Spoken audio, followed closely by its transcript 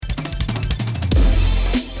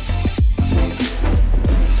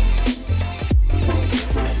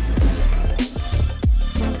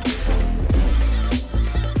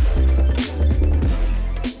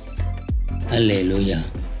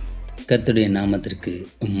கர்த்தருடைய நாமத்திற்கு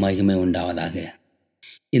மகிமை உண்டாவதாக.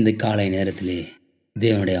 இந்த காலை நேரத்திலே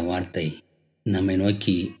தேவனுடைய வார்த்தை நம்மை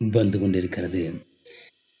நோக்கி வந்து கொண்டிருக்கிறது.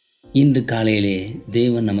 இன்று காலையிலே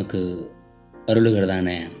தேவன் நமக்கு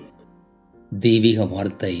அருளுகிறதான தெய்வீக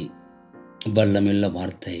வார்த்தை, வல்லமுள்ள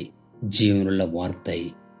வார்த்தை, ஜீவனுள்ள வார்த்தை,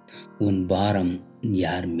 உன் பாரம்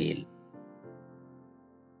யார் மேல்.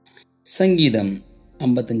 சங்கீதம்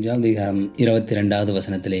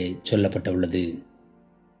 55:22 சொல்லப்பட்டுள்ளது,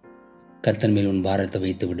 கர்த்தர் மேல் உன் பாரத்தை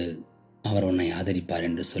வைத்துவிடு, அவர் உன்னை ஆதரிப்பார்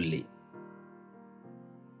என்று சொல்லி.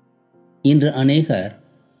 இன்று அநேகர்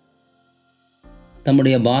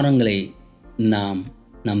தம்முடைய பாரங்களை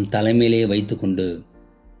நம் தலைமையிலே வைத்துக்கொண்டு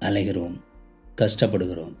அலைகிறோம்,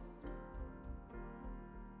 கஷ்டப்படுகிறோம்.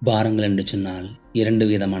 பாரங்கள் என்று சொன்னால் 2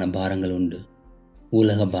 விதமான பாரங்கள் உண்டு.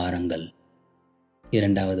 உலக பாரங்கள்,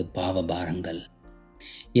 இரண்டாவது பாவ பாரங்கள்.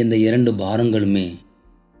 இந்த 2 பாரங்களுமே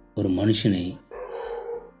ஒரு மனுஷனை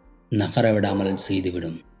நகர விடாமல்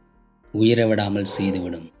செய்துவிடும், உயர விடாமல்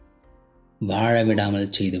செய்துவிடும், வாழ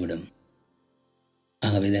விடாமல் செய்துவிடும்.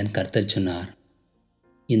 ஆகவேதான் கர்த்தர் சொன்னார்,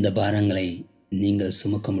 இந்த பாரங்களை நீங்கள்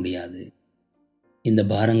சுமக்க முடியாது, இந்த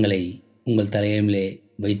பாரங்களை உங்கள் தலையிலே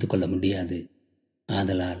வைத்துக்கொள்ள முடியாது.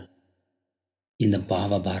 ஆதலால் இந்த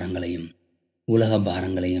பாவ பாரங்களையும் உலக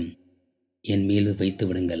பாரங்களையும் என் மீது வைத்து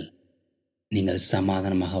விடுங்கள், நீங்கள்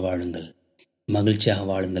சமாதானமாக வாழுங்கள், மகிழ்ச்சியாக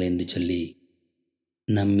வாழுங்கள் என்று சொல்லி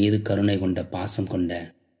நம் மீது கருணை கொண்ட, பாசம் கொண்ட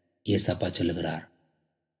ஏசப்பா சொல்லுகிறார்.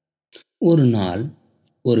 ஒரு நாள்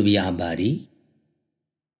ஒரு வியாபாரி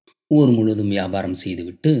ஊர் முழுவதும் வியாபாரம்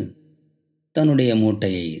செய்துவிட்டு தன்னுடைய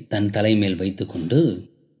மூட்டையை தன் தலைமேல் வைத்துக்கொண்டு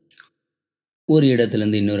ஒரு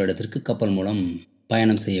இடத்திலிருந்து இன்னொரு இடத்திற்கு கப்பல் மூலம்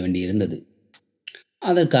பயணம் செய்ய வேண்டியிருந்தது.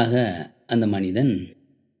 அதற்காக அந்த மனிதன்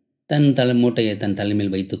தன் மூட்டையை தன்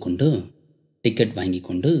தலைமேல் வைத்துக்கொண்டு டிக்கெட் வாங்கி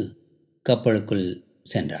கொண்டு கப்பலுக்குள்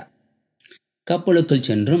சென்றார். கப்பலுக்குள்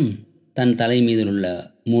சென்றும் தன் தலை மீதில் உள்ள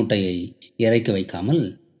மூட்டையை இறக்கி வைக்காமல்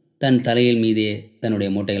தன் தலையில் மீதே தன்னுடைய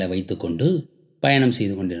மூட்டைகளை வைத்துக்கொண்டு பயணம்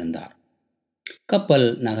செய்து கொண்டிருந்தார். கப்பல்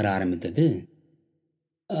நகர ஆரம்பித்தது,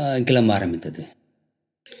 கிளம்ப ஆரம்பித்தது.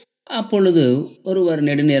 அப்பொழுது ஒருவர்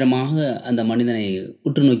நெடுநேரமாக அந்த மனிதனை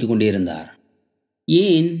உற்று நோக்கி கொண்டிருந்தார்.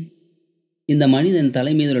 ஏன் இந்த மனிதன்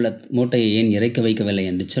தலை மீதில் உள்ள மூட்டையை ஏன் இறக்கி வைக்கவில்லை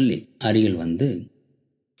என்று சொல்லி அருகில் வந்து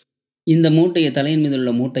இந்த மூட்டையை, தலையின் மீது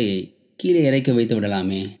உள்ள மூட்டையை கீழே இறக்கி வைத்து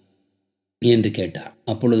விடலாமே என்று கேட்டார்.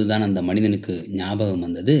 அப்பொழுதுதான் அந்த மனிதனுக்கு ஞாபகம்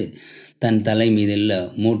வந்தது, தன் தலை மீதுள்ள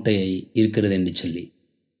மூட்டையை இருக்கிறது என்று சொல்லி.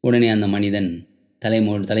 உடனே அந்த மனிதன்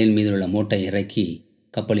தலையின் மீது உள்ள மூட்டையை இறக்கி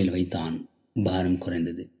கப்பலில் வைத்தான். பாரம்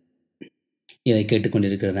குறைந்தது. இதை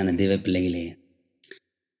கேட்டுக்கொண்டிருக்கிறதான தேவ பிள்ளைகளே,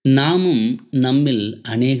 நாமும் நம்மில்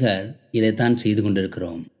அநேகர் இதைத்தான் செய்து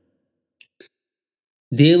கொண்டிருக்கிறோம்.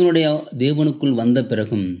 தேவனுக்குள் வந்த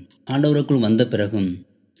பிறகும், ஆண்டவருக்குள் வந்த பிறகும்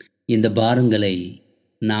இந்த பாரங்களை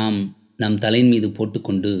நம் தலையின் மீது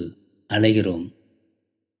போட்டுக்கொண்டு அலைகிறோம்,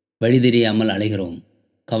 வழி தெரியாமல் அலைகிறோம்,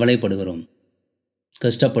 கவலைப்படுகிறோம்,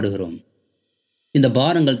 கஷ்டப்படுகிறோம். இந்த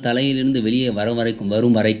பாரங்கள் தலையிலிருந்து வெளியே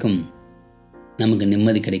வரும் வரைக்கும் நமக்கு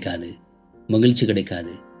நிம்மதி கிடைக்காது, மகிழ்ச்சி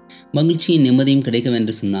கிடைக்காது. மகிழ்ச்சியும் நிம்மதியும் கிடைக்கும்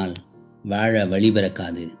என்று சொன்னால் வாழ வழி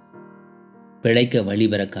பிறக்காது, பிழைக்க வழி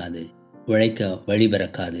பிறக்காது, உழைக்க வழி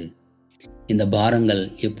பிறக்காது. இந்த பாரங்கள்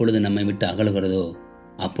எப்பொழுது நம்மை விட்டு அகலுகிறதோ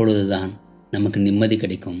அப்பொழுதுதான் நமக்கு நிம்மதி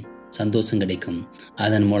கிடைக்கும், சந்தோஷம் கிடைக்கும்.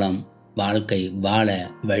 அதன் மூலம் வாழ்க்கை வாழ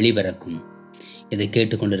வழி பிறக்கும். இதை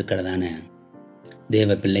கேட்டுக்கொண்டிருக்கிறதான தேவ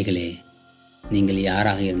பிள்ளைகளே, நீங்கள்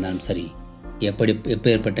யாராக இருந்தாலும் சரி,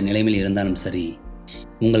 எப்பேற்பட்ட நிலைமையில் இருந்தாலும் சரி,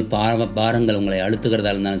 உங்கள் பாரங்கள் உங்களை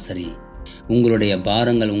அழுத்துகிறதா இருந்தாலும் சரி, உங்களுடைய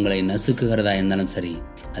பாரங்கள் உங்களை நசுக்குகிறதா இருந்தாலும் சரி,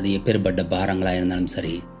 அது எப்பேற்பட்ட பாரங்களாக இருந்தாலும்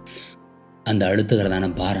சரி, அந்த அழுத்துகிறதான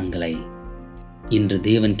பாரங்களை இன்று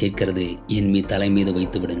தேவன் கேட்கிறது, என் தலை மீது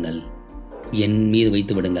வைத்து விடுங்கள், என் மீது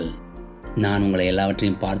வைத்து விடுங்கள், நான் உங்களை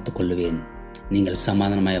எல்லாவற்றையும் பார்த்து கொள்ளுவேன், நீங்கள்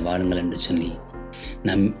சமாதானமாய் வாழுங்கள் என்று சொல்லி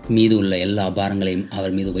நம் மீது உள்ள எல்லா பாரங்களையும்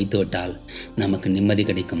அவர் மீது வைத்துவிட்டால் நமக்கு நிம்மதி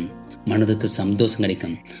கிடைக்கும், மனதுக்கு சந்தோஷம்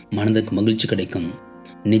கிடைக்கும், மனதுக்கு மகிழ்ச்சி கிடைக்கும்.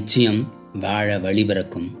 நிச்சயம் வாழ வழி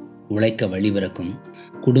பிறக்கும், உழைக்க வழி பிறக்கும்,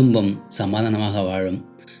 குடும்பம் சமாதானமாக வாழும்,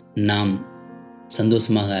 நாம்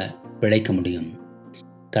சந்தோஷமாக பிழைக்க முடியும்.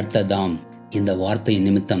 கர்த்தர் இந்த வார்த்தையின்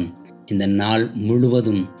நிமித்தம் இந்த நாள்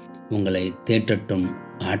முழுவதும் உங்களை தேற்றட்டும்,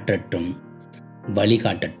 ஆற்றட்டும்,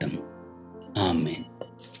 வழிகாட்டட்டும். ஆமென்.